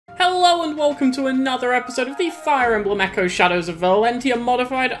Hello and welcome to another episode of the Fire Emblem Echoes Shadows of Valentia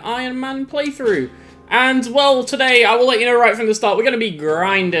Modified Ironman playthrough. And, well, today, I will let you know right from the start, we're going to be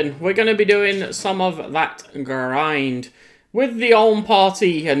grinding. We're going to be doing some of that grind with the Olm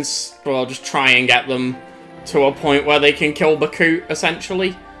party and, well, just try and get them to a point where they can kill Bakut,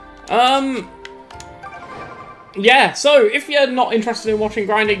 essentially. Yeah, so if you're not interested in watching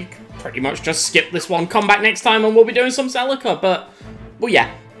grinding, you can pretty much just skip this one, come back next time and we'll be doing some Celica, but, well,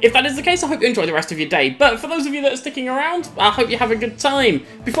 yeah. If that is the case, I hope you enjoy the rest of your day. But for those of you that are sticking around, I hope you have a good time.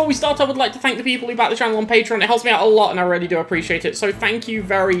 Before we start, I would like to thank the people who back the channel on Patreon. It helps me out a lot, and I really do appreciate it. So thank you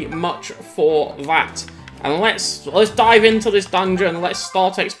very much for that. And let's dive into this dungeon. Let's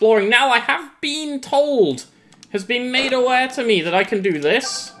start exploring. Now, I have been told, has been made aware to me that I can do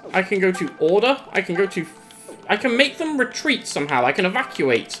this. I can go to order. I can make them retreat somehow. I can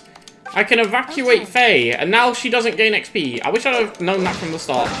evacuate. I can evacuate Faye, and now she doesn't gain XP. I wish I'd have known that from the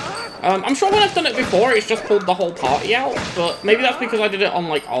start. I'm sure when I've done it before, it's just pulled the whole party out, but maybe that's because I did it on,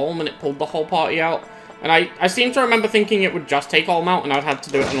 like, Olm, and it pulled the whole party out. And I seem to remember thinking it would just take Olm out, and I'd have to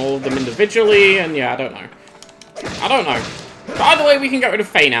do it on all of them individually, and yeah, I don't know. I don't know. But either way, we can get rid of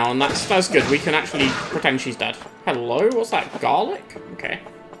Faye now, and that's good. We can actually pretend she's dead. Hello? What's that? Garlic? Okay.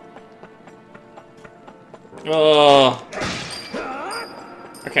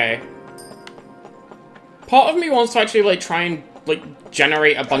 Okay. Part of me wants to actually, like, try and, like,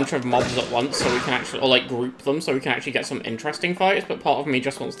 generate a bunch of mobs at once so we can actually, or, like, group them so we can actually get some interesting fights, but part of me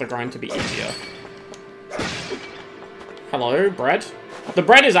just wants the grind to be easier. Hello, bread? The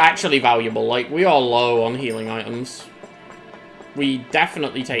bread is actually valuable. Like, we are low on healing items. We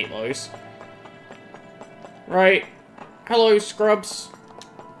definitely take those. Right. Hello, scrubs.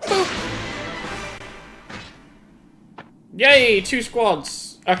 Boop. Yay, 2 squads.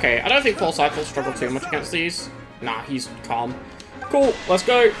 Okay, I don't think Forsyth will struggle too much against these. Nah, he's calm. Cool, let's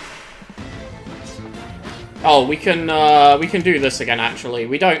go. Oh, we can do this again, actually.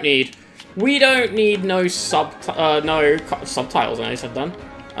 We don't need no subtitles, I said done.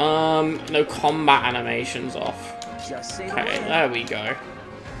 No combat animations off. Okay, there we go.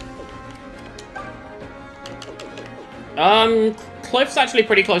 Cliff's actually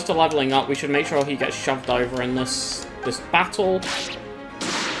pretty close to leveling up. We should make sure he gets shoved over in this battle.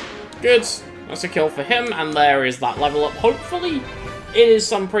 Good. That's a kill for him, and there is that level up. Hopefully, it is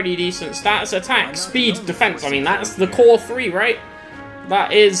some pretty decent stats. Attack, speed, defense. I mean, that's the core 3, right?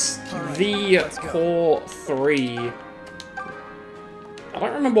 That is the core 3. I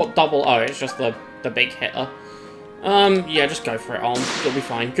don't remember what double... Oh, it's just the big hitter. Yeah, just go for it, Olm. You'll be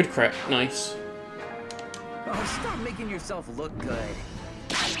fine. Good crit. Nice. Oh, stop making yourself look good.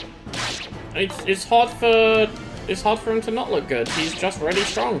 It's hard for him to not look good. He's just really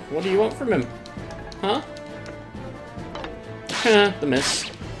strong. What do you want from him? Huh? The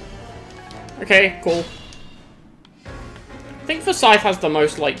miss. Okay, cool. I think Forsyth has the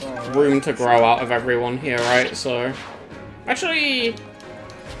most, like, room to grow out of everyone here, right? So... Actually...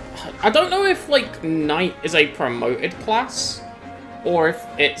 I don't know if, like, Knight is a promoted class. Or if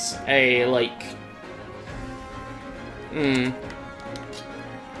it's a, like...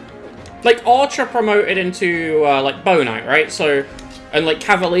 Like, Archer promoted into, like, Bow Knight, right? So, and, like,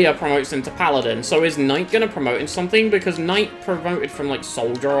 Cavalier promotes into Paladin. So is Knight gonna promote in something? Because Knight promoted from, like,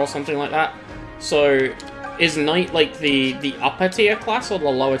 Soldier or something like that. So, is Knight, like, the upper tier class or the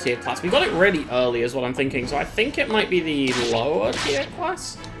lower tier class? We got it really early is what I'm thinking. So I think it might be the lower tier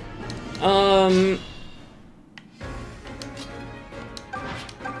class. And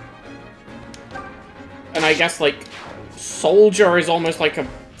I guess, like, Soldier is almost like a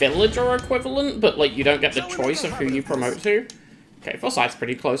villager equivalent, but, like, you don't get the choice of who you promote to. Okay, Forsyth's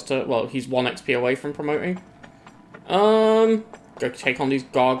pretty close to... Well, he's 1 XP away from promoting. Go take on these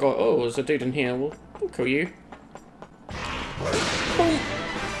gargoyles. Oh, there's a dude in here. We'll kill you. Boom.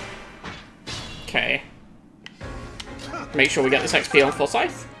 Okay. Make sure we get this XP on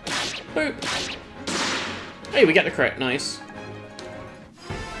Forsyth. Boop. Hey, we get the crit. Nice.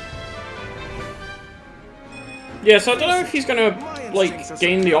 Yeah, so I don't know if he's gonna, like,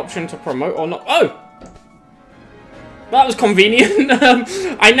 gain the option to promote or not. Oh! That was convenient.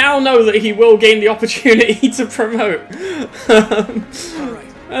 I now know that he will gain the opportunity to promote.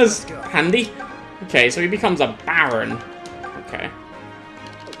 That's handy. Okay, so he becomes a Baron. Okay.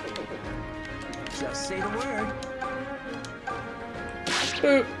 Just say the word.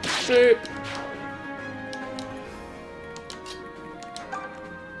 Boop, boop.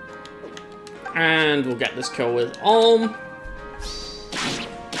 And we'll get this kill with Olm.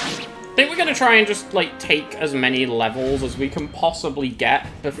 I think we're going to try and just, like, take as many levels as we can possibly get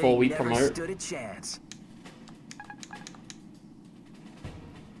before we promote. Stood a chance.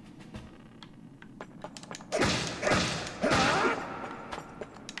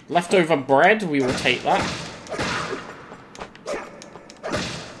 Leftover bread, we will take that.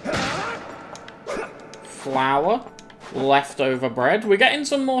 Flour. Leftover bread. We're getting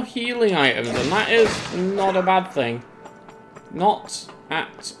some more healing items, and that is not a bad thing. Not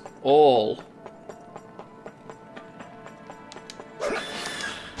at all.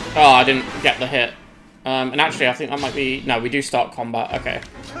 Oh, I didn't get the hit. And actually, I think that might be... No, we do start combat. Okay.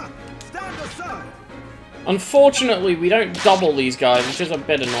 Unfortunately, we don't double these guys, which is a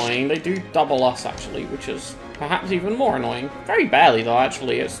bit annoying. They do double us, actually, which is perhaps even more annoying. Very barely, though,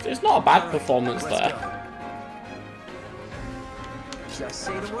 actually. It's not a bad performance there. Just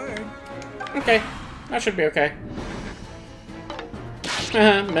say the word. Okay. That should be okay.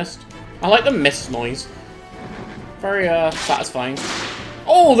 Missed. I like the miss noise. Very, satisfying.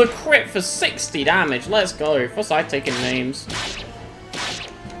 Oh, the crit for 60 damage. Let's go. First I've taken names.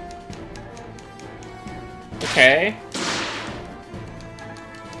 Okay.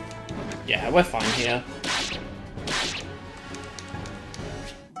 Yeah, we're fine here.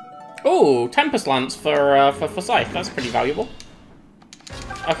 Oh, Tempest Lance for Scythe. That's pretty valuable.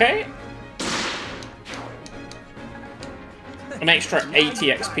 Okay. An extra 80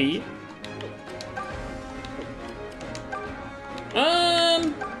 XP.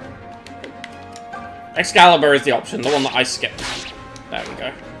 Excalibur is the option, the one that I skipped. There we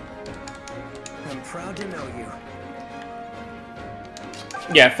go. I'm proud to know you.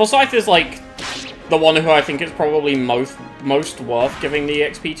 Yeah, Forsyth is like the one who I think is probably most worth giving the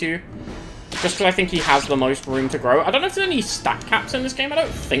XP to. Just because I think he has the most room to grow. I don't know if there's any stat caps in this game. I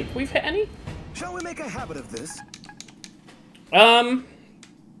don't think we've hit any. Shall we make a habit of this? I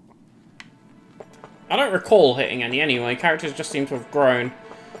don't recall hitting any anyway. Characters just seem to have grown.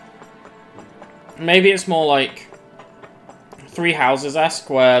 Maybe it's more like Three Houses-esque,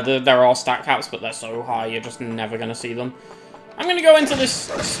 where there are stat caps, but they're so high you're just never going to see them. I'm going to go into this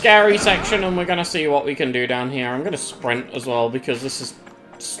scary section, and we're going to see what we can do down here. I'm going to sprint as well, because this is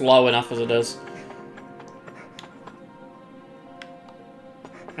slow enough as it is.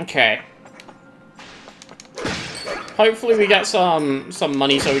 Okay. Hopefully we get some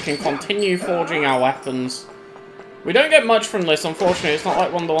money so we can continue forging our weapons. We don't get much from this, unfortunately. It's not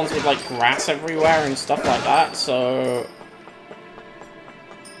like one of the ones with, like, grass everywhere and stuff like that, so...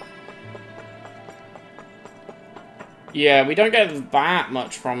 Yeah, we don't get that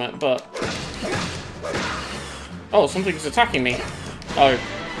much from it, but... Oh, something's attacking me. Oh,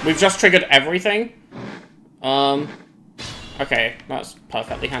 we've just triggered everything? Okay, that's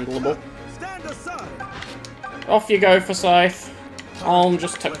perfectly handleable. Off you go, Forsyth.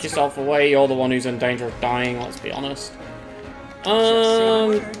 Just tuck yourself away. You're the one who's in danger of dying, let's be honest.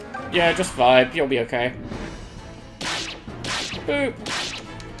 Yeah, just vibe. You'll be okay. Boop.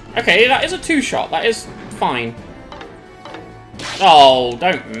 Okay, that is a two-shot. That is fine. Oh,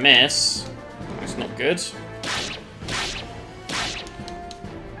 don't miss. That's not good.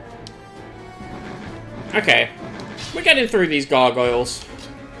 Okay. We're getting through these gargoyles.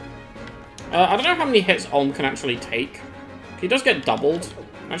 I don't know how many hits Olm can actually take. He does get doubled.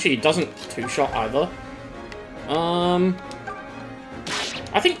 Actually, he doesn't two-shot either.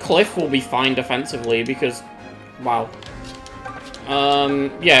 I think Cliff will be fine defensively because... Wow.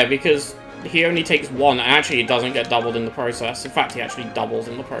 Yeah, because he only takes one, and actually he doesn't get doubled in the process. In fact, he actually doubles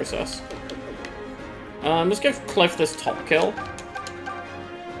in the process. Let's give Cliff this top kill.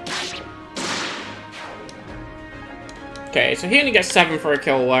 Okay, so he only gets 7 for a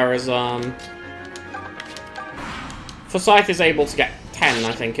kill, whereas, Forsyth is able to get 10,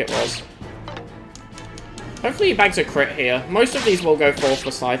 I think it was. Hopefully he bags a crit here. Most of these will go for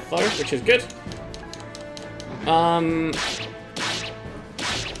Forsyth, though, which is good.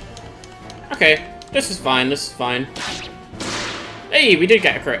 Okay, this is fine, this is fine. Hey, we did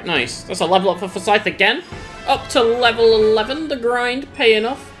get a crit, nice. That's a level up for Forsyth again. Up to level 11, the grind, paying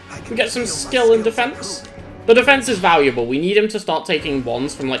off. We get some skill in defense. The defense is valuable. We need him to start taking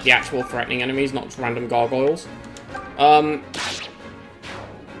ones from, like, the actual threatening enemies, not just random gargoyles.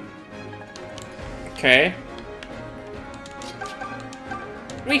 Okay.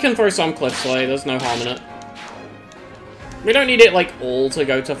 We can throw some Cliff Slay, there's no harm in it. We don't need it, like, all to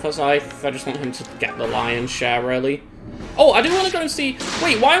go to Forsyth. I just want him to get the lion's share, really. Oh, I do want to go and see...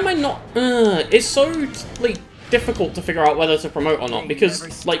 Wait, why am I not... it's so, like, difficult to figure out whether to promote or not,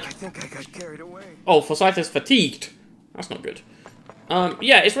 because, like... I think I got carried away. Oh, Forsyth is fatigued. That's not good.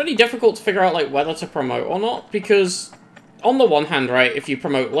 Yeah, it's really difficult to figure out, like, whether to promote or not, because on the one hand, right, if you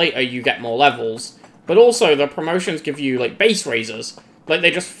promote later, you get more levels, but also the promotions give you, like, base raises. Like,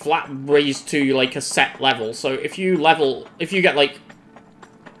 they just flat raise to, like, a set level, so if you get, like,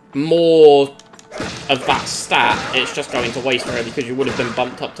 more of that stat, it's just going to waste really, because you would have been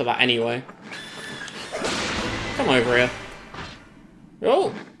bumped up to that anyway. Come over here.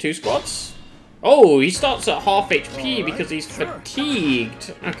 Oh, 2 squads. Oh, he starts at half HP because he's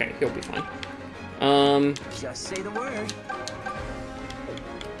fatigued. Okay, he'll be fine. Just say the word.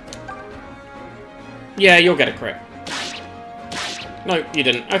 Yeah, you'll get a crit. No, you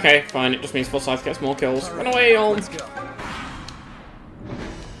didn't. Okay, fine. It just means Forsyth gets more kills. Run away, Olm.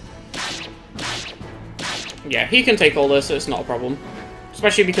 Yeah, he can take all this. It's not a problem.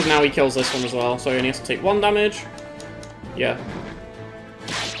 Especially because now he kills this one as well. So he only has to take 1 damage. Yeah.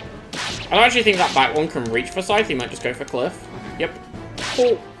 I don't actually think that back one can reach Forsyth. He might just go for Cliff. Yep.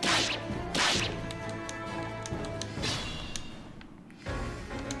 Cool.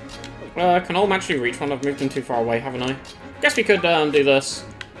 Can Olm actually reach one? I've moved him too far away, haven't I? Guess we could do this.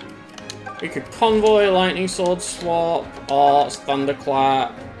 We could Convoy, Lightning Sword, Swap, Arts,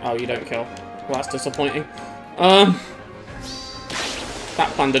 Thunderclap. Oh, you don't kill. Well, that's disappointing. That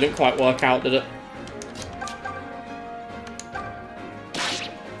plan didn't quite work out, did it?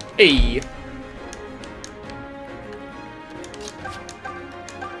 Hey.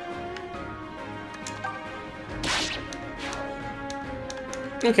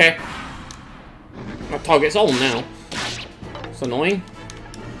 Okay. My target's Olm now. It's annoying.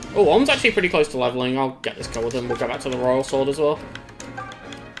 Oh, Olm's actually pretty close to leveling. I'll get this kill with him. We'll go back to the Royal Sword as well.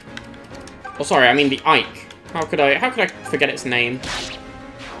 Oh, sorry, I mean the Ike. How could I forget its name?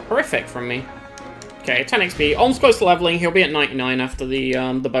 Horrific from me. Okay, 10 XP. Olm's close to leveling. He'll be at 99 after the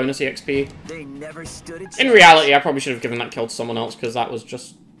bonus EXP. They never stood a chance. In reality, I probably should have given that kill to someone else, because that was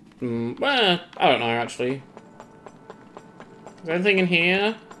just... well, I don't know, actually. Is there anything in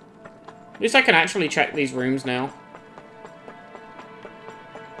here? At least I can actually check these rooms now.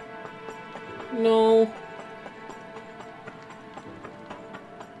 No.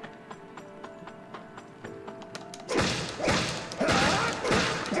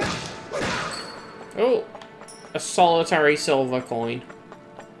 Oh, a solitary silver coin.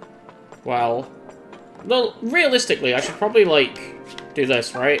 Well, realistically, I should probably, like, do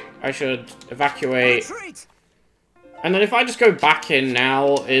this, right? I should evacuate. And then if I just go back in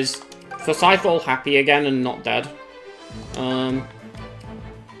now, is Forsyth all happy again and not dead?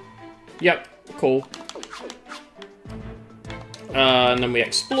 Yep, cool. And then we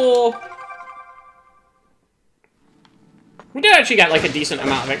explore. We did actually get, like, a decent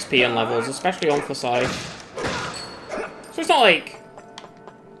amount of XP and levels, especially on Forsyth. So it's not, like,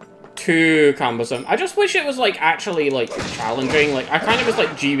 too cumbersome. I just wish it was, like, actually, like, challenging. Like, I kind of miss, like,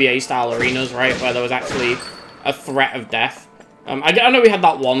 GBA-style arenas, right, where there was actually a threat of death. I know we had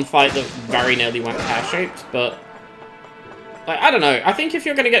that one fight that very nearly went pear-shaped, but... like, I don't know. I think if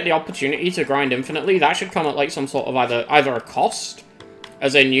you're going to get the opportunity to grind infinitely, that should come at, like, some sort of either a cost,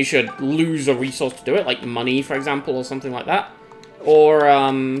 as in you should lose a resource to do it, like money, for example, or something like that. Or,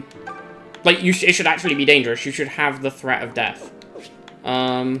 like, it should actually be dangerous. You should have the threat of death.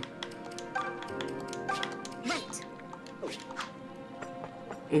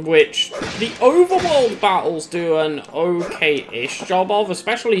 Which the overworld battles do an okay-ish job of,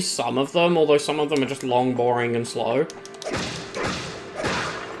 especially some of them, although some of them are just long, boring, and slow.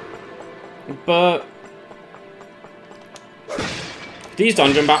 But these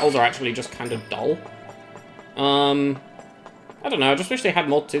dungeon battles are actually just kind of dull. I don't know, I just wish they had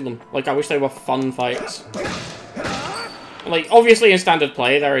more to them. Like, I wish they were fun fights. Like, obviously in standard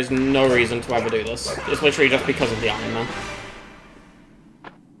play, there is no reason to ever do this. It's literally just because of the Iron Man.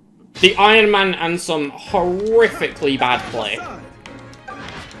 The Iron Man and some horrifically bad play.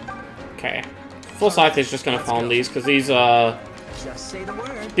 Okay. Forsyth is just gonna farm these, because these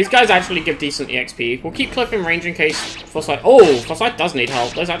guys actually give decent EXP. We'll keep Cliff in range in case Forsyth... oh, Forsyth does need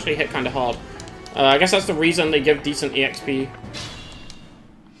help. Those actually hit kind of hard. I guess that's the reason they give decent EXP.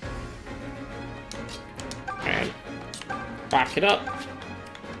 Okay. Back it up.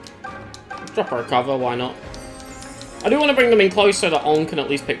 Drop her a cover, why not? I do want to bring them in close so that Olm can at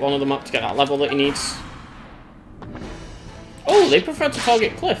least pick one of them up to get that level that he needs. Oh, they prefer to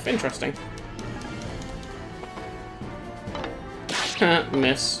target Cliff. Interesting.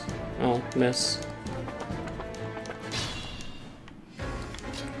 Miss. Oh, miss.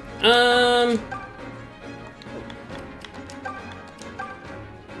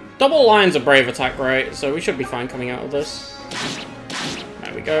 Double Lion's a brave attack, right? So we should be fine coming out of this.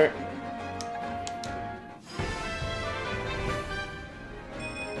 There we go.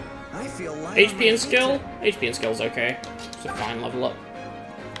 HP and skill? HP and skill's okay. It's a fine level up.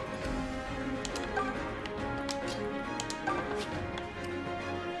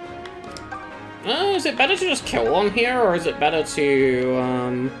 Is it better to just kill one here, or is it better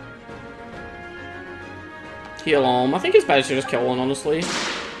to, Heal on. I think it's better to just kill one, honestly.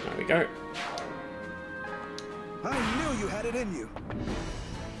 There we go. I knew you had it in you.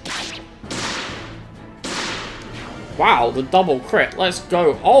 Wow, the double crit. Let's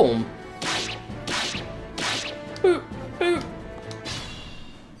go home. Boop, boop.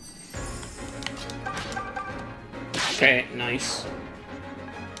 Okay, nice.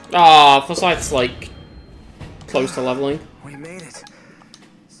 Ah, Forsyth's like close to leveling. We made it.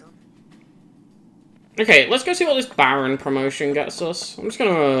 Okay, let's go see what this Baron promotion gets us. I'm just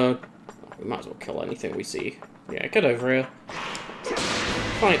gonna... we might as well kill anything we see. Yeah, get over here.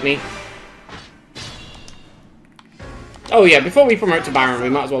 Fight me. Oh yeah, before we promote to Baron, we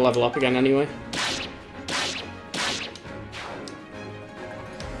might as well level up again anyway.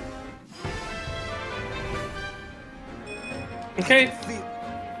 Okay.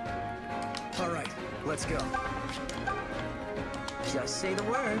 Alright, let's go. Just say the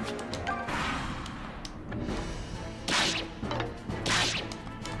word.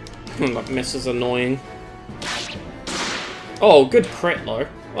 That miss is annoying. Oh, good crit though.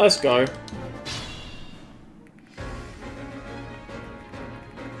 Let's go.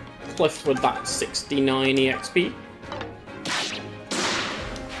 Cliff with that 69 EXP.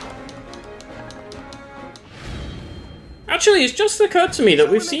 Actually, it's just occurred to me that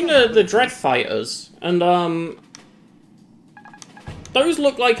we've seen the Dread Fighters, and those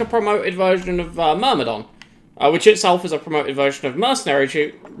look like a promoted version of Myrmidon, which itself is a promoted version of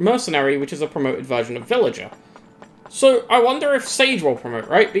Mercenary, which is a promoted version of Villager. So I wonder if Sage will promote,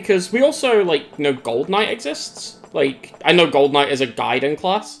 right? Because we also, like, know Gold Knight exists. Like, I know Gold Knight is a Gaiden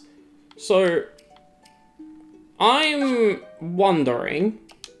class. So I'm wondering...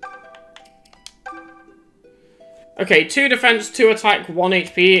 Okay, 2 defense, 2 attack, 1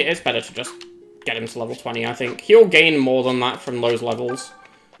 HP. It's better to just get him to level 20, I think. He'll gain more than that from those levels.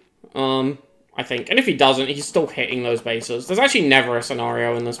 I think. And if he doesn't, he's still hitting those bases. There's actually never a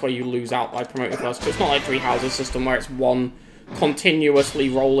scenario in this where you lose out by promoting first, because it's not like Three Houses system where it's one continuously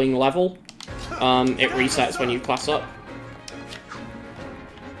rolling level. It resets when you class up.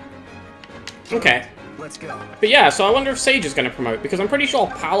 Okay. Let's go. But yeah, so I wonder if Sage is going to promote, because I'm pretty sure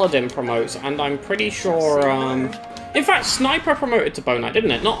Paladin promotes, and I'm pretty sure, in fact, Sniper promoted to Bow Knight,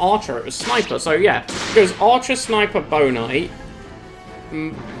 didn't it? Not Archer, it was Sniper, so yeah. It goes Archer, Sniper, Bow Knight,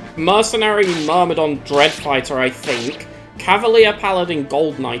 Mercenary, Myrmidon, Dreadfighter, I think, Cavalier, Paladin,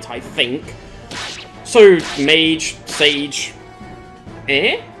 Gold Knight, I think. So, Mage, Sage,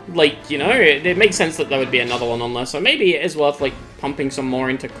 Like, you know, it makes sense that there would be another one on there, so maybe it is worth, like, pumping some more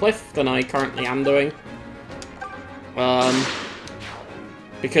into Cliff than I currently am doing.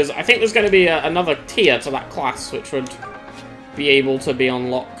 Because I think there's going to be another tier to that class, which would be able to be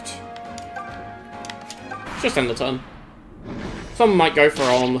unlocked. Just end the turn. Someone might go for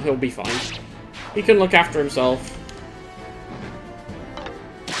Olm, he'll be fine. He can look after himself.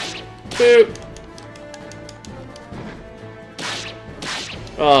 Boop.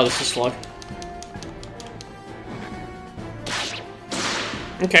 Oh, this is slow.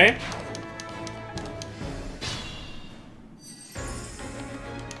 Okay.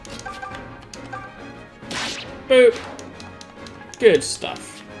 Boop. Good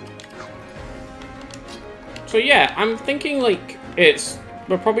stuff. So yeah, I'm thinking like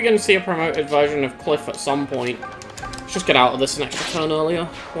we're probably going to see a promoted version of Cliff at some point. Let's just get out of this an extra turn earlier.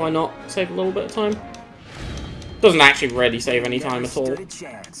 Why not? Save a little bit of time. Doesn't actually really save any time at all.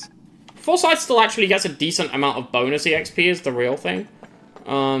 Foresight still actually gets a decent amount of bonus EXP is the real thing.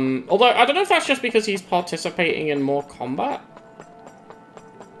 Although, I don't know if that's just because he's participating in more combat.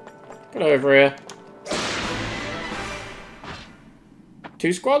 Get over here.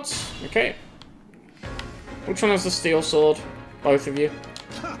 2 squads? Okay. Which one has the steel sword? Both of you.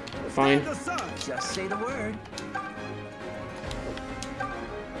 Fine. Just say the word.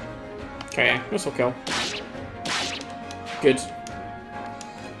 Okay, this will kill. Good.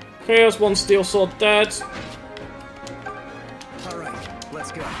 Okay, there's 1 steel sword dead. Alright,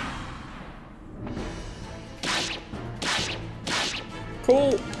 let's go.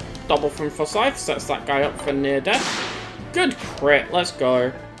 Cool. Double from Forsyth sets that guy up for near death. Good crit, let's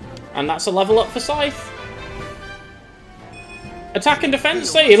go. And that's a level up for Scythe. Attack and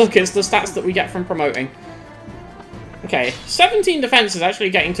defense, hey, look, it's the stats that we get from promoting. Okay, 17 defense is actually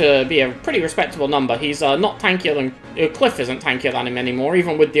getting to be a pretty respectable number. He's not tankier than... Cliff isn't tankier than him anymore,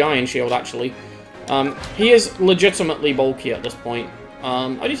 even with the Iron Shield, actually. He is legitimately bulky at this point.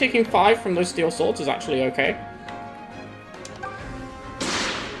 Only taking 5 from those steel swords is actually okay.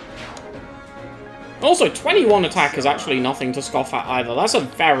 Also, 21 attack is actually nothing to scoff at either. That's a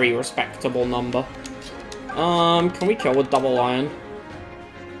very respectable number. Can we kill with double iron?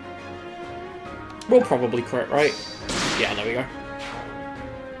 We'll probably crit, right? Yeah, there we go.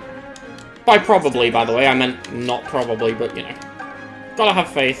 By probably, by the way, I meant not probably, but, you know. Gotta have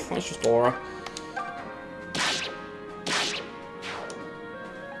faith. Let's just aura.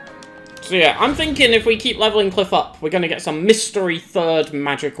 So yeah, I'm thinking if we keep leveling Cliff up, we're gonna get some mystery third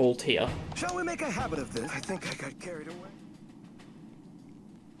magical tier. Shall we make a habit of this? I think I got carried away.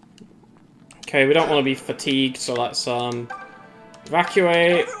 Okay, we don't want to be fatigued, so let's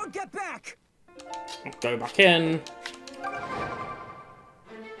evacuate. Everyone get back! Go back in.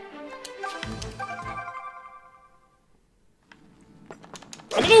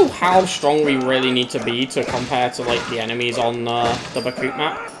 I don't know how strong we really need to be to compare to like the enemies on the Bakut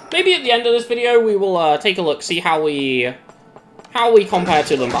map. Maybe at the end of this video we will take a look, see how we compare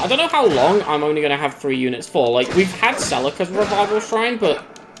to them. But I don't know how long I'm only going to have 3 units for. Like, we've had Celica's Revival Shrine, but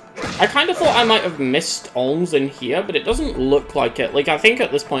I kind of thought I might have missed Olms in here, but it doesn't look like it. Like, I think at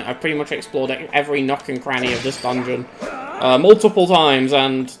this point I've pretty much explored every nook and cranny of this dungeon multiple times,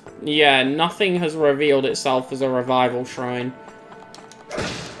 and yeah, nothing has revealed itself as a Revival Shrine.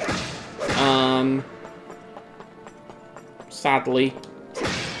 Sadly.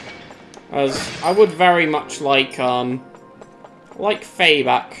 As I would very much like Faye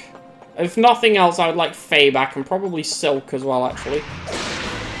back. If nothing else, I would like Faye back, and probably Silk as well, actually.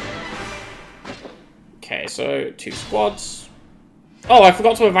 Okay, so 2 squads. Oh, I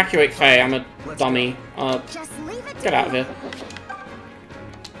forgot to evacuate Faye. I'm a dummy. Get out of here.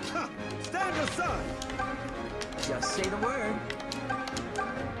 Stand aside. Just say the word.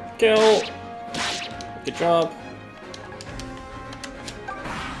 Kill. Good job.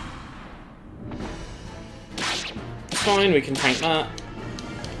 Fine, we can tank that.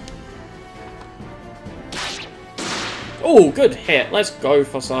 Oh, good hit. Let's go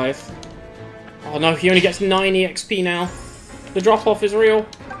for Scythe. Oh no, he only gets 9 EXP now. The drop-off is real.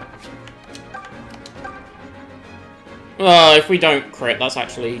 If we don't crit, that's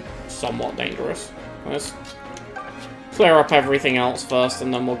actually somewhat dangerous. Let's clear up everything else first,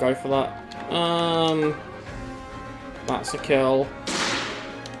 and then we'll go for that. That's a kill.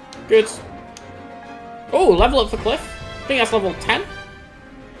 Good. Oh, level up for Cliff. I think that's level 10.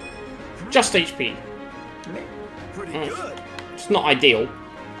 Just HP. Pretty good. It's not ideal.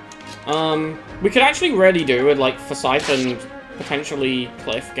 We could actually really do with, like, Forsyth and potentially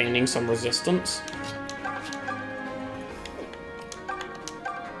Cliff gaining some resistance.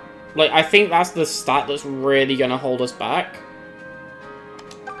 Like, I think that's the stat that's really gonna hold us back.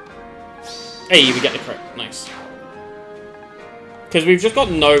 Hey, we get the crit. Nice. Because we've just got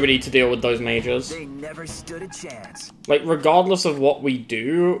nobody to deal with those mages. They never stood a chance. Like, regardless of what we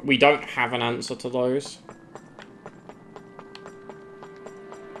do, we don't have an answer to those.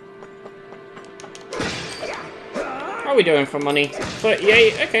 How are we doing for money?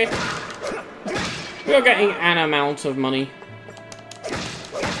 38? Okay. We are getting an amount of money.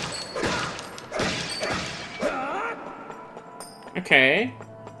 Okay.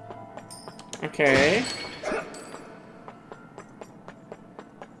 Okay.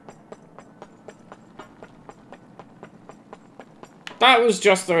 That was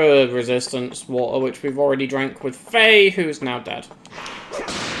just the resistance water, which we've already drank with Faye, who's now dead.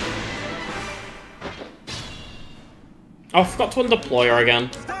 Oh, I forgot to undeploy her again.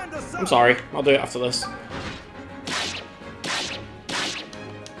 I'm sorry, I'll do it after this.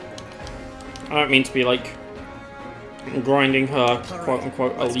 I don't mean to be, like, grinding her,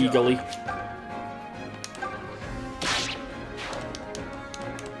 quote-unquote, illegally.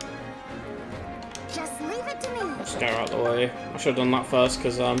 Just get her out of the way. I should have done that first,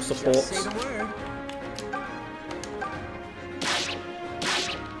 because, supports.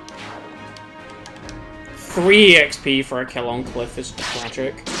 3 XP for a kill on Cliff is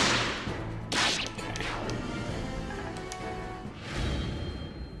tragic. Okay.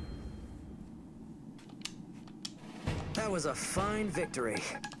 That was a fine victory.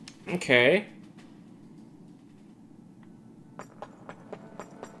 Okay.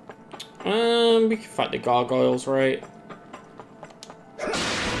 We can fight the gargoyles, right?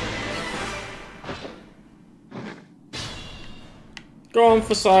 Go on,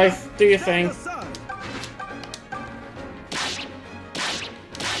 Forsyth, do your thing.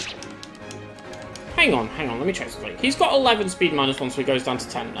 Hang on, let me check something. He's got 11 speed minus 1, so he goes down to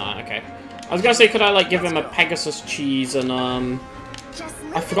 10. Okay. I was gonna say, could I, like, give him a Pegasus cheese and, I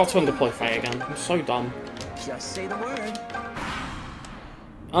forgot to undeploy Faye again. I'm so dumb. Just say the word.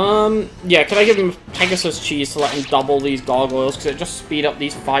 Yeah, could I give him Pegasus cheese to let him double these gargoyles? Because it just speed up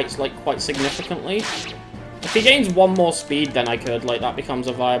these fights, like, quite significantly. If he gains 1 more speed, then I could, like, that becomes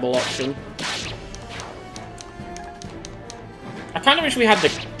a viable option. I kind of wish we had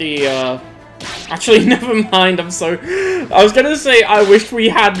the Actually, never mind, I was gonna say I wished we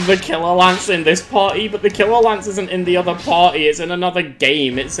had the Killer Lance in this party, but the Killer Lance isn't in the other party, it's in another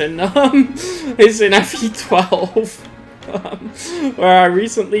game. It's in, it's in FE12. Where I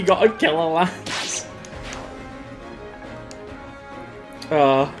recently got a Killer Lance.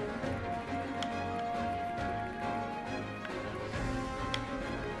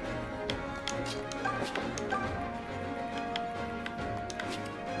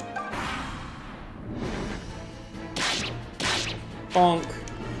 Bonk.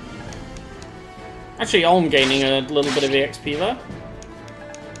 Actually, I'm gaining a little bit of EXP there.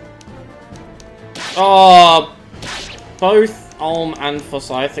 Oh, both Ulm and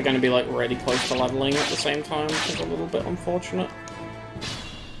Forsyth are going to be like really close to leveling at the same time, which is a little bit unfortunate.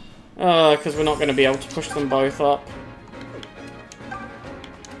 Because we're not going to be able to push them both up.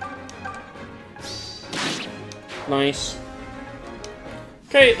 Nice.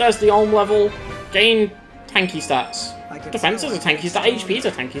 Okay, there's the Ulm level. Gain tanky stats. Defense is a tanky stat, HP is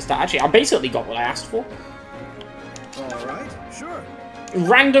a tanky stat. Actually, I basically got what I asked for. Alright, sure.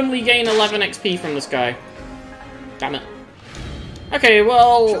 Randomly gain 11 XP from this guy. Damn it. Okay,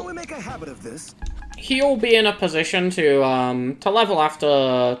 well... Shall we make a habit of this? He'll be in a position to level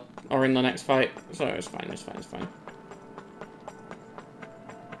after or in the next fight. So it's fine, it's fine, it's fine.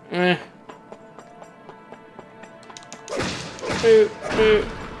 Boop, boop.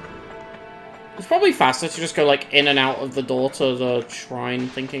 It's probably faster to just go, like, in and out of the door to the shrine,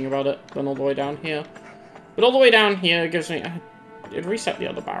 thinking about it, than all the way down here. But all the way down here gives me... It'd reset the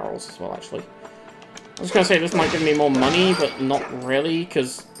other barrels as well, actually. I was gonna say this might give me more money, but not really,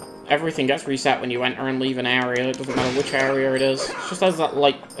 because everything gets reset when you enter and leave an area. It doesn't matter which area it is. It just has that,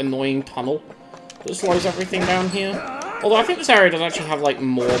 like, annoying tunnel that slows everything down here. Although I think this area does actually have, like,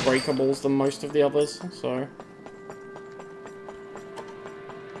 more breakables than most of the others, so...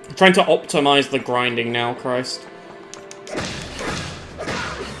 I'm trying to optimize the grinding now, Christ.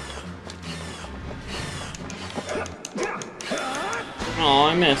 Oh,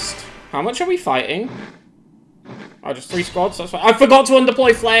 I missed. How much are we fighting? Oh, just 3 squads, that's fine. I forgot to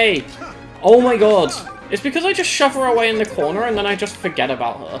undeploy Flay! Oh my god. It's because I just shove her away in the corner and then I just forget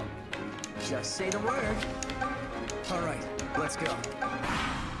about her. Just say the word. Alright, let's go.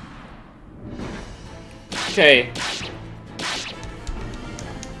 Okay.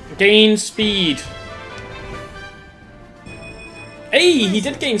 Gain speed. Hey, he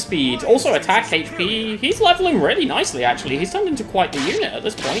did gain speed. Also attack, HP. He's leveling really nicely, actually. He's turned into quite the unit at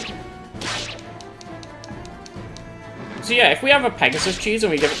this point. So yeah, if we have a Pegasus cheese and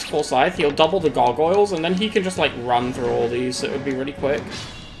we give it to Forsyth, he'll double the gargoyles, and then he can just, like, run through all these, so it would be really quick.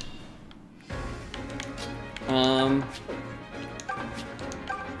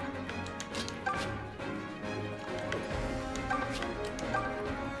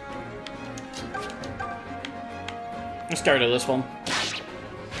 Let's go to this one.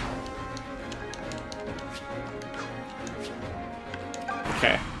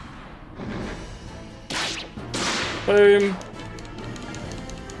 Okay. Boom.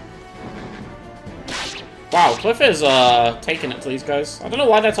 Wow, Cliff is taking it to these guys. I don't know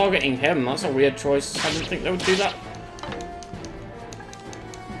why they're targeting him. That's a weird choice. I didn't think they would do that.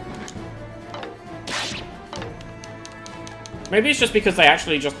 Maybe it's just because they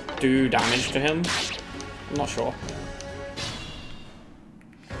actually just do damage to him. I'm not sure.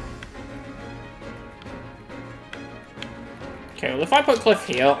 Okay, well if I put Cliff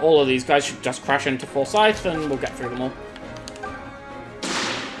here, all of these guys should just crash into Forsyth and we'll get through them all.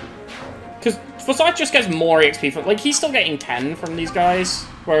 Because Forsyth just gets more XP from, like, he's still getting 10 from these guys,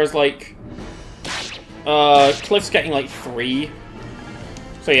 whereas, like, Cliff's getting, like, 3.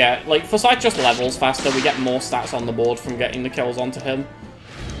 So yeah, like, Forsyth just levels faster, we get more stats on the board from getting the kills onto him.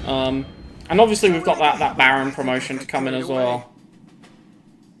 And obviously we've got that Baron promotion to come in as well.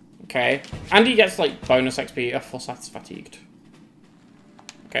 Okay. And he gets, like, bonus XP if Forsyth's fatigued.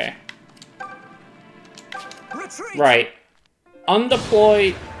 Okay. Right.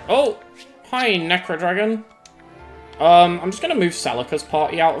 Undeploy... Oh! Hi, Necro Dragon. I'm just gonna move Celica's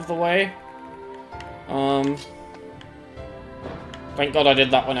party out of the way. Thank God I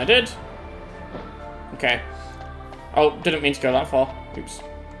did that when I did. Okay. Oh, didn't mean to go that far. Oops.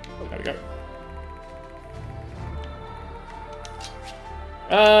 There we go.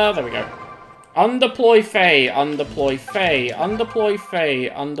 There we go. Undeploy Faye, undeploy Faye, undeploy Faye,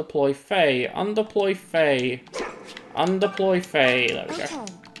 undeploy Faye, undeploy Faye, undeploy Faye. There we go.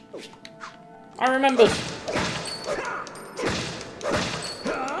 I remembered.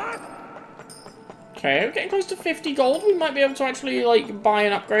 Okay, we're getting close to 50 gold. We might be able to actually, like, buy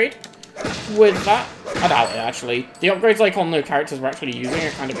an upgrade. with that. I doubt it, actually. The upgrades, like, on the characters we're actually using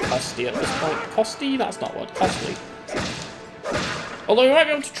are kind of costly at this point. Costly? That's not a word. Costly. Although we might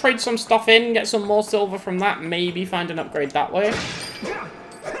be able to trade some stuff in, get some more silver from that, maybe find an upgrade that way.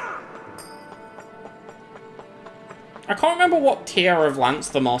 I can't remember what tier of Lance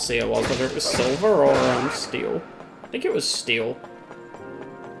the Marcia was, whether it was silver or steel. I think it was steel.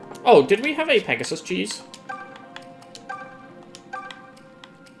 Oh, did we have a Pegasus cheese?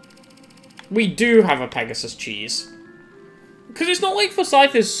 We do have a Pegasus cheese. Because it's not like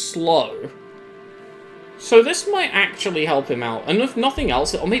Forsyth is slow. So this might actually help him out. And if nothing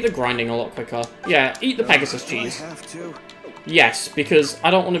else, it'll make the grinding a lot quicker. Yeah, eat the Pegasus cheese. Yes, because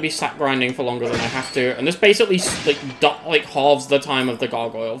I don't want to be sat grinding for longer than I have to. And this basically, like halves the time of the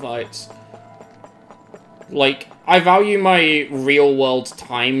gargoyle fights. Like, I value my real-world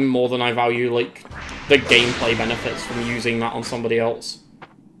time more than I value, like, the gameplay benefits from using that on somebody else.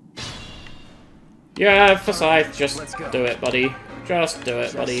 Yeah, Forsyth, just do it, buddy. Just do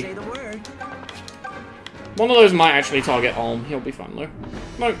it, buddy. One of those might actually target Olm. He'll be fine, though.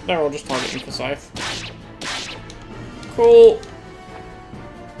 No, they're all just targeting Forsyth. Cool.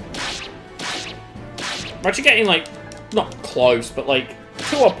 We're actually getting, like, not close, but, like,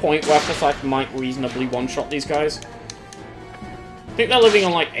 to a point where Forsyth might reasonably one-shot these guys. I think they're living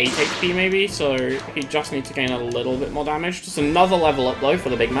on, like, 8 HP, maybe, so he just needs to gain a little bit more damage. Just another level up, though, for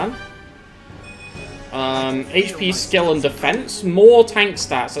the big man. HP, skill, and defense. More tank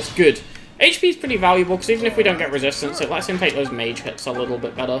stats, that's good. HP is pretty valuable, because even if we don't get resistance, it lets him take those mage hits a little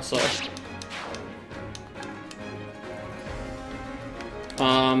bit better, so...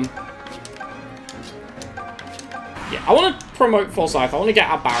 Yeah, I want to promote Forsyth. I want to get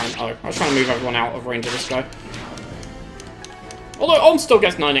our Baron. Oh, I was trying to move everyone out of range of this guy. Although Olm still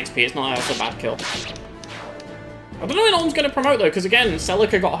gets 9 XP, it's not a bad kill. I don't know when Olm's going to promote, though, because, again,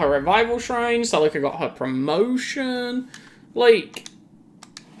 Celica got her Revival Shrine, Celica got her promotion. Like,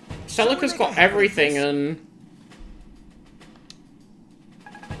 Celica's got everything,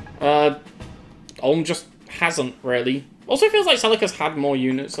 and... Olm just hasn't, really. Also feels like Celica's had more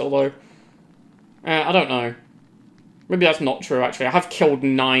units, although... I don't know. Maybe that's not true, actually. I have killed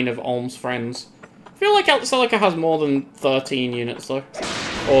 9 of Olm's friends. I feel like Celica has more than 13 units, though.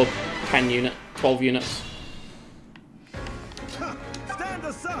 Or 12 units. Stand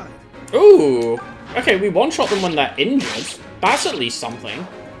aside. Ooh! Okay, we one-shot them when they're injured. That's at least something.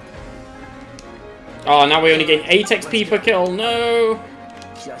 Oh, now we only gain 8 XP per kill. No!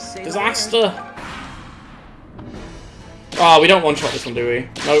 Disaster! Oh, we don't one-shot this one, do we?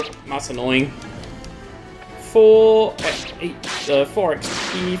 Nope, that's annoying. 4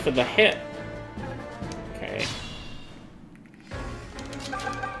 XP for the hit. Okay.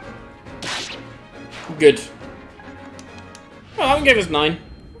 Good. Oh, that one gave us 9.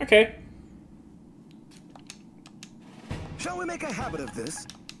 Okay. Shall we make a habit of this?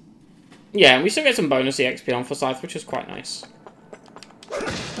 Yeah, and we still get some bonus EXP on Forsyth, which is quite nice.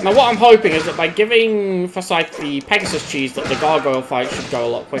 Now, what I'm hoping is that by giving Forsyth the Pegasus cheese, that the gargoyle fight should go a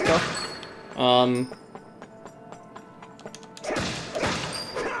lot quicker.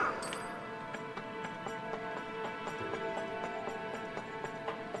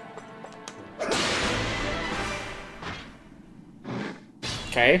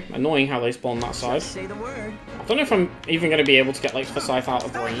 Okay, annoying how they spawn that side. Say the word. I don't know if I'm even going to be able to get, like, Forsyth out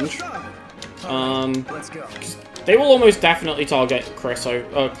of range. Let's go. They will almost definitely target Cliff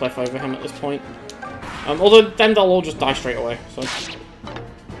over him at this point. Although then they'll all just die straight away, so...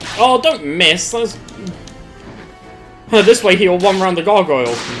 Oh, don't miss! That's... This way he'll one round the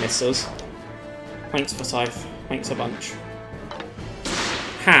gargoyle. Misses. Thanks, Forsyth. Thanks a bunch.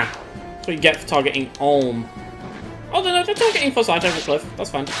 Ha! That's what you get for targeting Olm. Oh, no, they're targeting Forsyth over Cliff. That's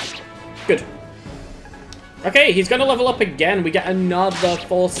fine. Good. Okay, he's gonna level up again. We get another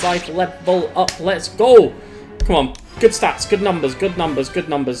Forsyth level up. Let's go! Come on. Good stats, good numbers, good numbers, good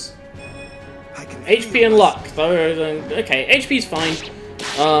numbers. HP and luck, though. Okay, HP's fine.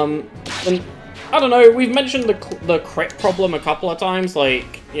 And I don't know, we've mentioned the crit problem a couple of times.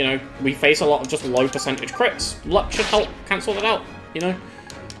 Like, you know, we face a lot of just low percentage crits. Luck should help cancel that out, you know?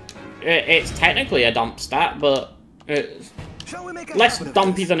 It's technically a dump stat, but it's less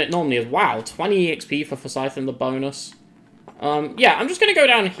dumpy than it normally is. Wow, 20 XP for Forsyth in the bonus. Yeah, I'm just going to go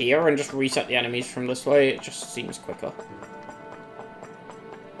down here and just reset the enemies from this way. It just seems quicker.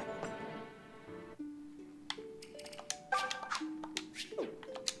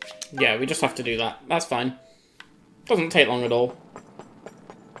 Yeah, we just have to do that. That's fine. Doesn't take long at all.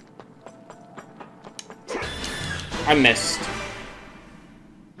 I missed.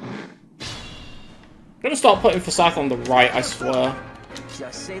 I'm gonna start putting Forsyth on the right, I swear.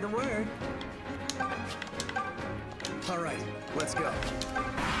 Just say the word. Alright, let's go.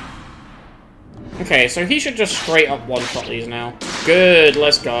 Okay, so he should just straight up one-shot these now. Good,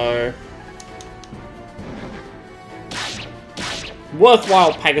 let's go.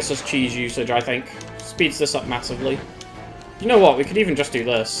 Worthwhile Pegasus cheese usage, I think. Speeds this up massively. You know what, we could even just do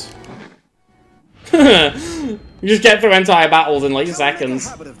this. You just get through entire battles in like seconds.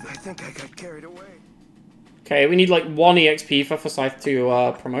 I think I got carried away. Okay, we need like 1 EXP for Forsyth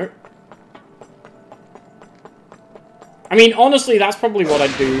to promote. I mean, honestly, that's probably what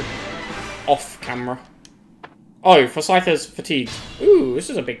I'd do off camera. Oh, Forsyth is fatigued. Ooh, this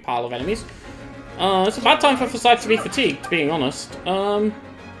is a big pile of enemies. It's a bad time for Forsyth to be fatigued, being honest. Okay,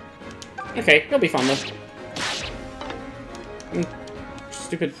 he'll be fine though.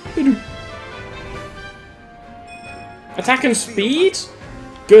 Stupid. Attack and speed?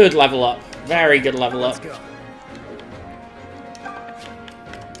 Good level up. Very good level up.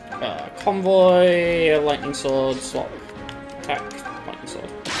 Convoy, lightning sword, swap, attack, lightning sword.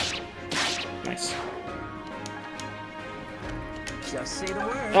 Nice. Just say the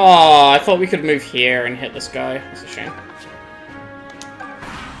word. Oh, I thought we could move here and hit this guy. That's a shame.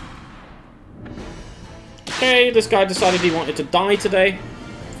 Okay, this guy decided he wanted to die today.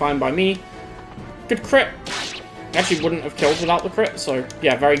 Fine by me. Good crit. Actually wouldn't have killed without the crit, so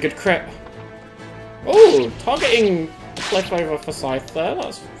yeah, very good crit. Oh, targeting Cliff over Forsyth there,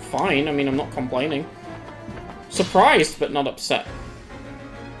 that's fine. I mean, I'm not complaining. Surprised, but not upset.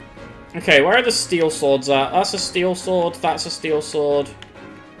 Okay, where are the steel swords at? That's a steel sword, that's a steel sword.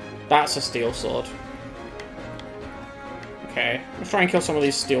 That's a steel sword. Okay, let's try and kill some of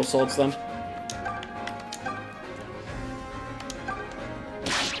these steel swords then.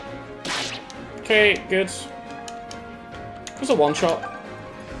 Okay, good. There's a one-shot.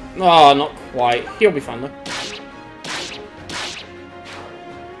 Oh, not quite. He'll be fine though.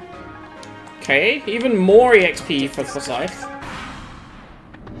 Okay, even more EXP for Forsyth.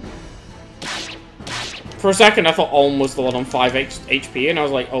 For a second, I thought Olm was the one on 5 HP, and I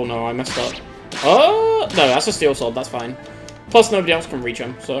was like, oh no, I messed up. Oh, no, that's a steel sword, that's fine. Plus, nobody else can reach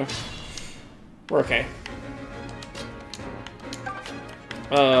him, so we're okay.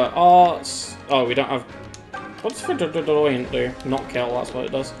 Arts. Oh, we don't have. What's for Dodoyant do? Not kill, that's what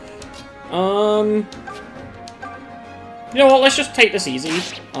it does. You know what, let's just take this easy.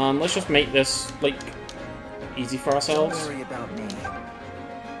 Let's just make this, like, easy for ourselves. Don't worry about me.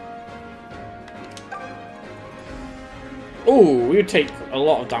 Ooh, we would take a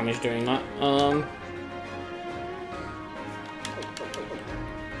lot of damage doing that.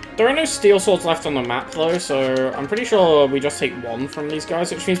 There are no steel swords left on the map, though, so I'm pretty sure we just take 1 from these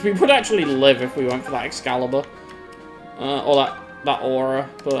guys, which means we would actually live if we went for that Excalibur. Or that aura,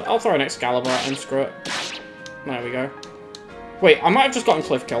 but I'll throw an Excalibur at him, screw it. There we go. Wait, I might have just gotten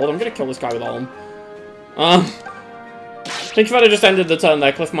Cliff killed. I'm gonna kill this guy with Olm. I think if I'd have just ended the turn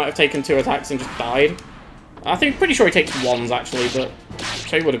there, Cliff might have taken 2 attacks and just died. I think, pretty sure he takes 1s, actually, but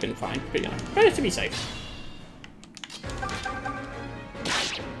so he would have been fine. But, you know, better to be safe.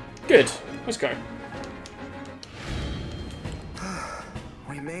 Good. Let's go.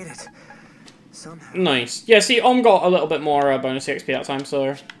 We made it. Somehow. Nice. Yeah, see, Olm got a little bit more bonus EXP that time,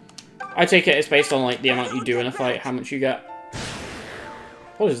 so I take it it's based on, like, the amount you do in a fight, how much you get.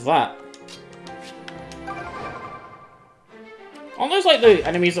 What is that? Aren't those, like, the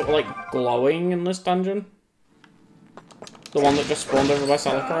enemies that were, like, glowing in this dungeon? The one that just spawned over by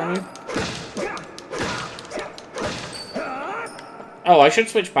Celica, I mean? Oh, I should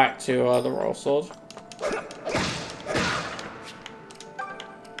switch back to the Royal Sword.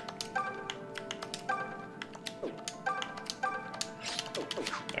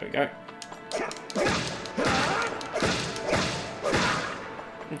 There we go.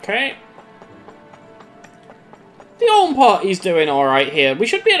 Okay. The Olm party's doing alright here. We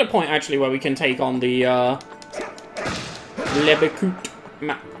should be at a point, actually, where we can take on the, Lebecoot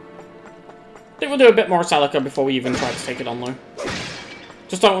map. I think we'll do a bit more Celica before we even try to take it on, though.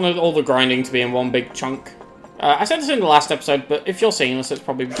 Just don't want all the grinding to be in one big chunk. I said this in the last episode, but if you're seeing this, it's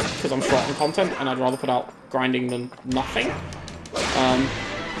probably just because I'm short on content, and I'd rather put out grinding than nothing.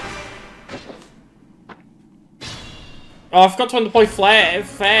 Oh, I forgot to deploy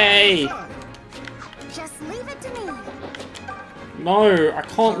Faye! Just leave it to me. No, I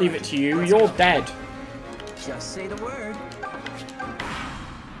can't leave it to you. You're dead. Just say the word.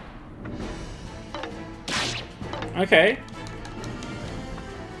 Okay.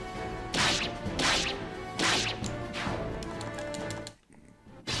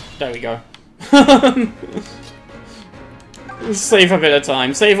 There we go. Save a bit of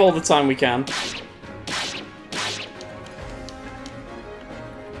time. Save all the time we can.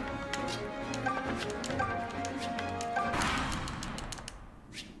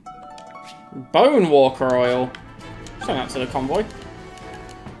 Bone Walker oil. Send that to the convoy.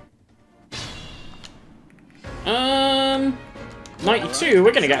 92,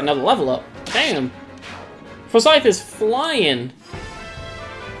 we're gonna get another level up. Damn. Forsyth is flying.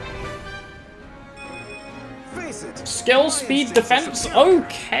 Skill, speed, defense.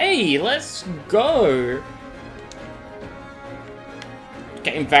 Okay, let's go.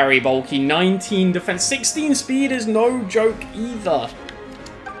 Getting very bulky. 19 defense. 16 speed is no joke either.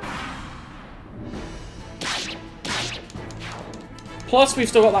 Plus, we've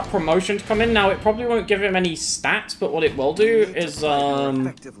still got that promotion to come in. Now, it probably won't give him any stats, but what it will do is,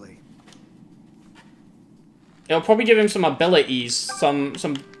 it'll probably give him some abilities, some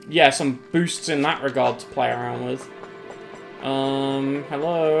boosts in that regard to play around with.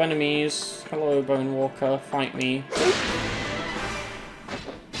 Hello, enemies. Hello, Bone Walker. Fight me.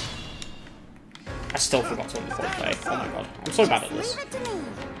 I still forgot to play. Oh my god. I'm so bad at this.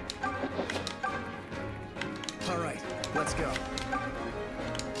 Alright, let's go.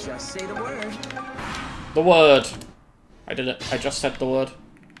 Just say the word. The word. I did it. I just said the word.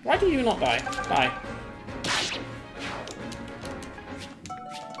 Why do you not die? Die.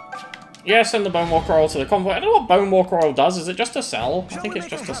 Yeah, send the Bone Walker oil to the convoy. I don't know what Bone Walker oil does. Is it just a cell? I think it's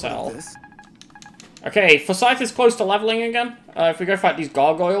just a cell. Okay, Forsyth is close to leveling again. If we go fight these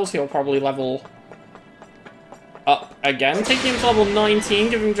gargoyles, he'll probably level up again. Taking him to level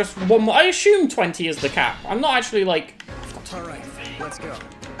 19, giving him just one more. I assume 20 is the cap. I'm not actually, like... Alright, let's go.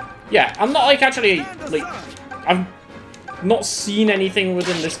 Yeah, I'm not, like, actually, like... I've not seen anything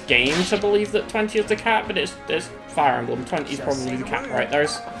within this game to believe that 20 is the cap, but it's Fire Emblem. 20 is probably the cap, right?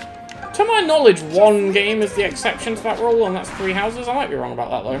 There's... To my knowledge, one game is the exception to that rule, and that's Three Houses. I might be wrong about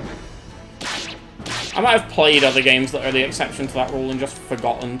that, though. I might have played other games that are the exception to that rule and just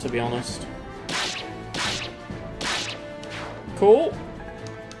forgotten, to be honest. Cool.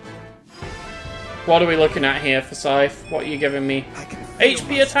 What are we looking at here, Forsyth? What are you giving me?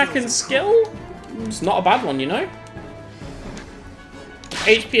 HP, attack, and skill? It's not a bad one, you know?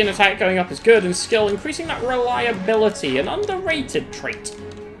 HP and attack going up is good, and skill increasing that reliability, an underrated trait.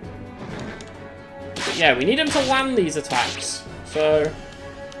 But yeah, we need him to land these attacks. So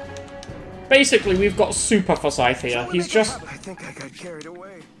basically, we've got Super Forsyth here. He's just... I think I got carried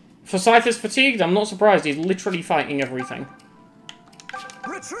away. Forsyth is fatigued. I'm not surprised. He's literally fighting everything.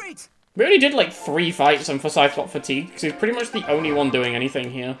 Retreat! We only did like 3 fights and Forsyth got fatigued, because he's pretty much the only one doing anything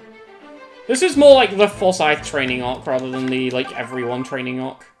here. This is more like the Forsyth training arc rather than the, like, everyone training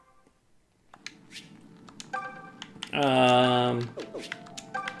arc.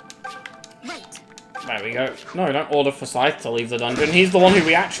 There we go. No, don't order Forsyth to leave the dungeon. He's the one who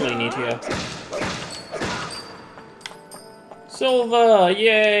we actually need here. Silver!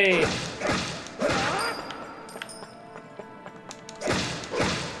 Yay!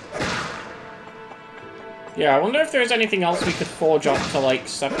 Yeah, I wonder if there's anything else we could forge up to, like,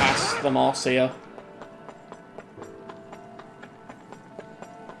 surpass the Marcia.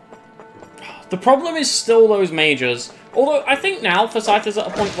 The problem is still those mages. Although, I think now Forsyth is at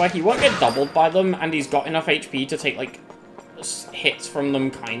a point where he won't get doubled by them, and he's got enough HP to take, like, hits from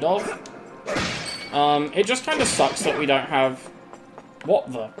them, kind of. It just kind of sucks that we don't have...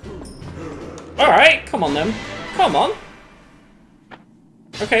 What the... Alright, come on then. Come on.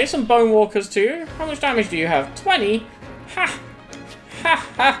 Okay, some Bone Walkers too. How much damage do you have? 20? Ha! Ha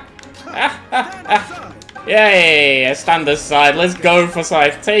ha! Ha ha ha! Yay! Stand aside. Let's go,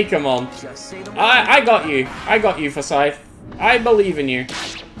 Forsyth. Take him on. I got you. I got you, Forsyth. I believe in you.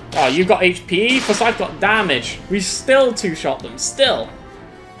 Oh, you got HP. Forsyth got damage. We still two-shot them. Still.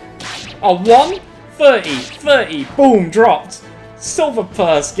 Oh, 1? 30. 30. Boom. Dropped. Silver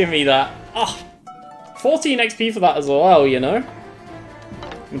purse. Give me that. Oh. 14 XP for that as well, you know.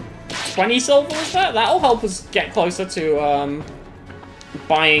 20 silver is that? That'll help us get closer to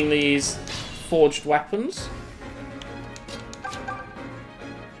buying these forged weapons.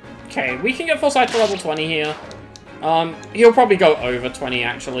 Okay, we can get Forsyth to level 20 here. He'll probably go over 20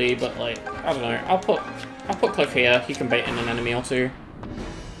 actually, but like, I don't know. I'll put Cliff here. He can bait in an enemy or two.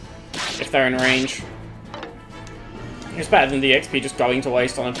 If they're in range. It's better than the XP just going to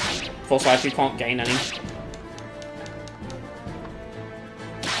waste on a Forsyth who can't gain any.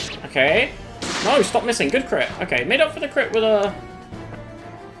 Okay. No, stop missing. Good crit. Okay, made up for the crit with a...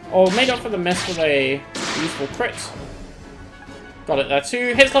 Or made up for the miss with a useful crit. Got it there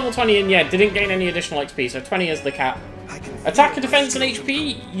too. Hits level 20 and yeah, didn't gain any additional XP, so 20 is the cap. Attack, defense, and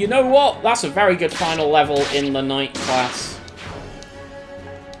HP. You know what? That's a very good final level in the Knight class.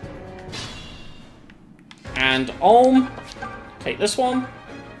 And Olm. Take this one.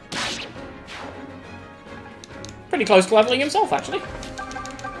 Pretty close to leveling himself, actually.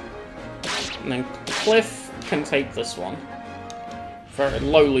 And then Cliff can take this one. For a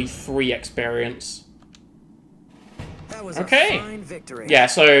lowly 3 experience. That was Okay. a fine victory. Yeah,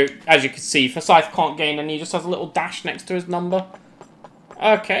 so, as you can see, Forsyth can't gain, and he just has a little dash next to his number.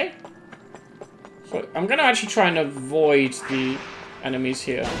 Okay. So, I'm going to actually try and avoid the enemies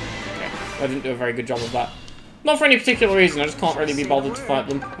here. Okay, I didn't do a very good job of that. Not for any particular reason, I just can't really be bothered to fight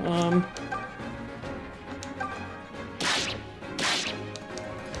them.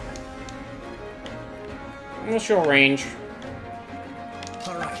 What's your range?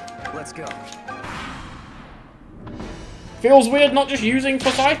 Alright, let's go. Feels weird not just using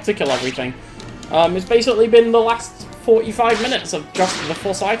Forsyth to kill everything. It's basically been the last 45 minutes of just the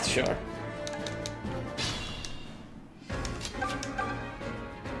Forsyth show.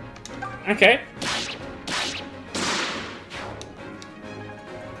 Okay.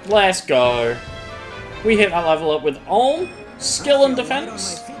 Let's go. We hit that level up with Ulm, skill and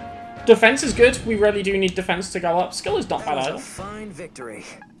defense. Defense is good. We really do need defense to go up. Skill is not bad either. That was a fine victory.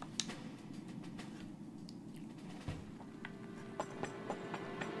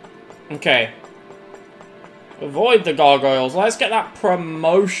 Okay. Avoid the gargoyles. Let's get that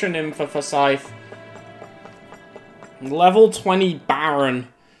promotion in for Forsyth. Level 20 Baron.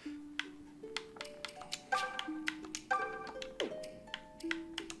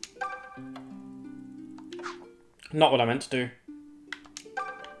 Not what I meant to do.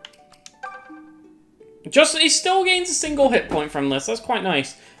 He still gains a single hit point from this. That's quite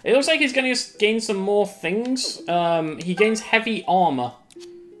nice. It looks like he's going to gain some more things. He gains heavy armor.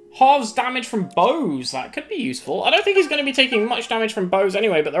 Halves damage from bows. That could be useful. I don't think he's going to be taking much damage from bows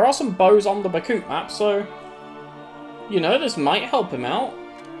anyway, but there are some bows on the Bakut map, so... You know, this might help him out.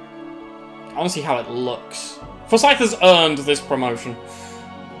 I want to see how it looks. Forsyth has earned this promotion.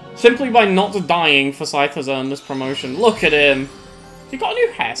 Simply by not dying, Forsyth has earned this promotion. Look at him. He got a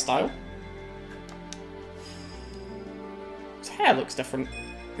new hairstyle. His hair looks different.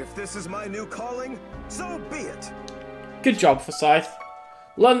 If this is my new calling, so be it. Good job, Forsyth.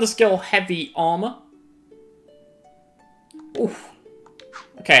 Learn the skill Heavy Armor. Oof.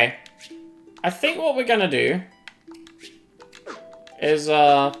 Okay. I think what we're gonna do is,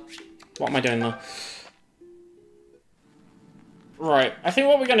 what am I doing now? Right, I think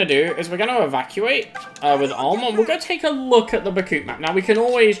what we're gonna do is we're gonna evacuate with Ulm, and we'll go take a look at the Bakut map. Now, we can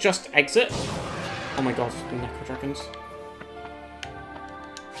always just exit. Oh my god, the Necro Dragons.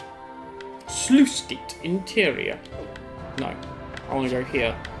 Sluice Gate Interior. No. I want to go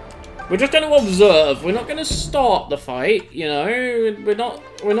here. We're just going to observe. We're not going to start the fight, you know. We're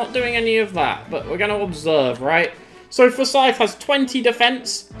not doing any of that, but we're going to observe, right? So Forsyth has 20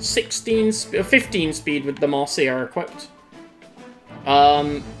 defense, 15 speed with the Marcia equipped.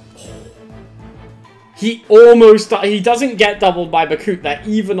 He doesn't get doubled by Bakut there,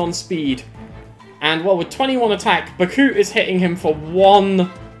 even on speed. And well, with 21 attack, Bakut is hitting him for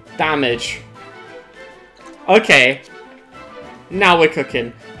 1 damage. Okay. Now we're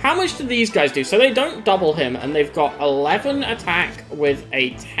cooking. How much do these guys do? So they don't double him, and they've got 11 attack with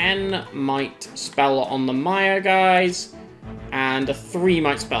a 10 might spell on the Maya guys, and a 3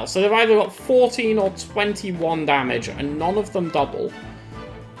 might spell. So they've either got 14 or 21 damage, and none of them double.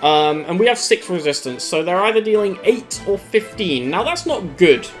 And we have 6 resistance, so they're either dealing 8 or 15. Now that's not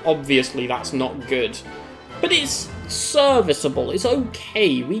good. Obviously that's not good. But it's serviceable. It's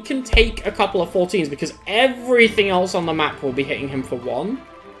okay. We can take a couple of 14s because everything else on the map will be hitting him for 1.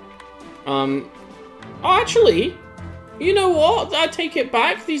 Actually, you know what? I take it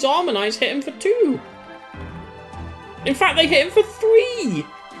back. These Armor Knights hit him for 2. In fact, they hit him for 3.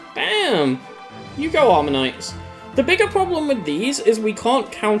 Damn. You go, Armor Knights. The bigger problem with these is we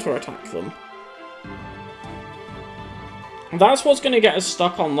can't counterattack them. That's what's going to get us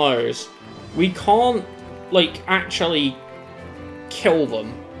stuck on those. We can't, like, actually kill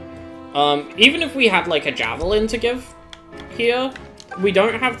them. Even if we had, like, a Javelin to give here, we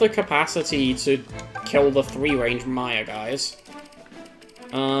don't have the capacity to kill the 3-range Maya guys.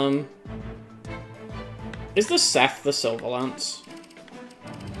 Is the Seth the Silver Lance?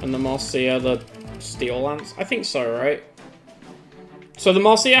 And the Marcia the Steel Lance? I think so, right? So the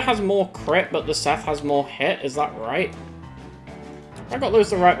Marcia has more crit, but the Seth has more hit, is that right? I got those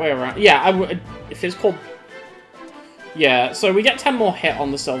the right way around. Yeah, I would. If it's called... Yeah, so we get 10 more hit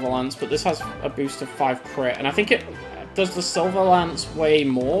on the Silver Lance, but this has a boost of 5 crit, and I think it... Does the Silver Lance weigh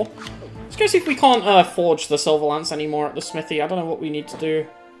more? Let's go see if we can't forge the Silver Lance anymore at the smithy. I don't know what we need to do.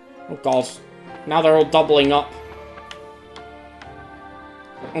 Oh god. Now they're all doubling up.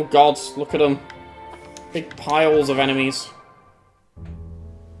 Oh god, look at them. Big piles of enemies.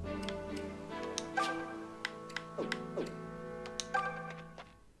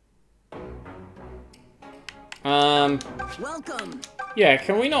 Welcome. Yeah,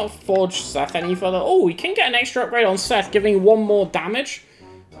 can we not forge Seth any further? Oh, we can get an extra upgrade on Seth, giving 1 more damage.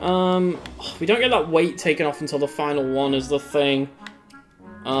 We don't get that weight taken off until the final one is the thing.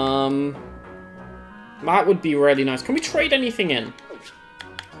 That would be really nice. Can we trade anything in?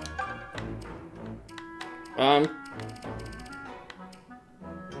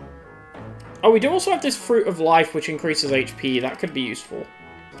 Oh, we do also have this Fruit of Life, which increases HP. That could be useful.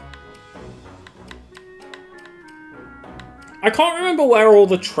 I can't remember where all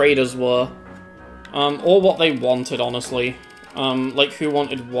the traders were. Or what they wanted, honestly. Like, who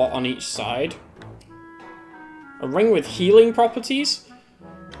wanted what on each side. A ring with healing properties?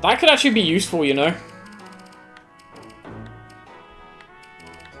 That could actually be useful, you know?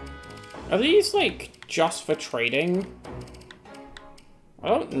 Are these, like, just for trading? I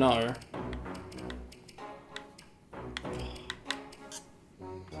don't know.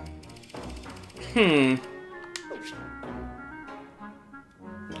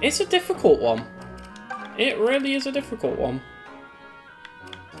 It's a difficult one. It really is a difficult one.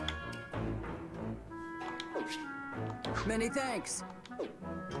 Many thanks.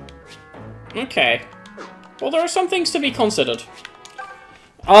 Okay. Well, there are some things to be considered.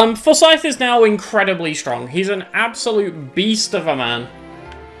 Forsyth is now incredibly strong. He's an absolute beast of a man.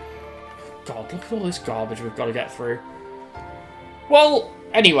 God, look at all this garbage we've got to get through. Well,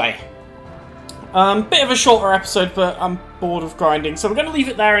 anyway. Bit of a shorter episode, but I'm bored of grinding, so we're going to leave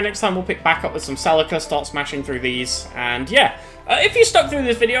it there, and next time we'll pick back up with some Celica, start smashing through these, and yeah. If you stuck through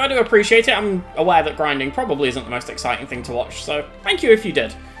this video, I do appreciate it. I'm aware that grinding probably isn't the most exciting thing to watch, so thank you if you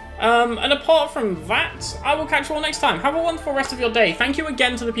did. And apart from that, I will catch you all next time. Have a wonderful rest of your day. Thank you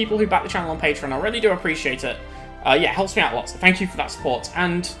again to the people who back the channel on Patreon. I really do appreciate it. Yeah, helps me out lots, so thank you for that support,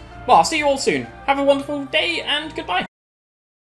 and, well, I'll see you all soon. Have a wonderful day, and goodbye.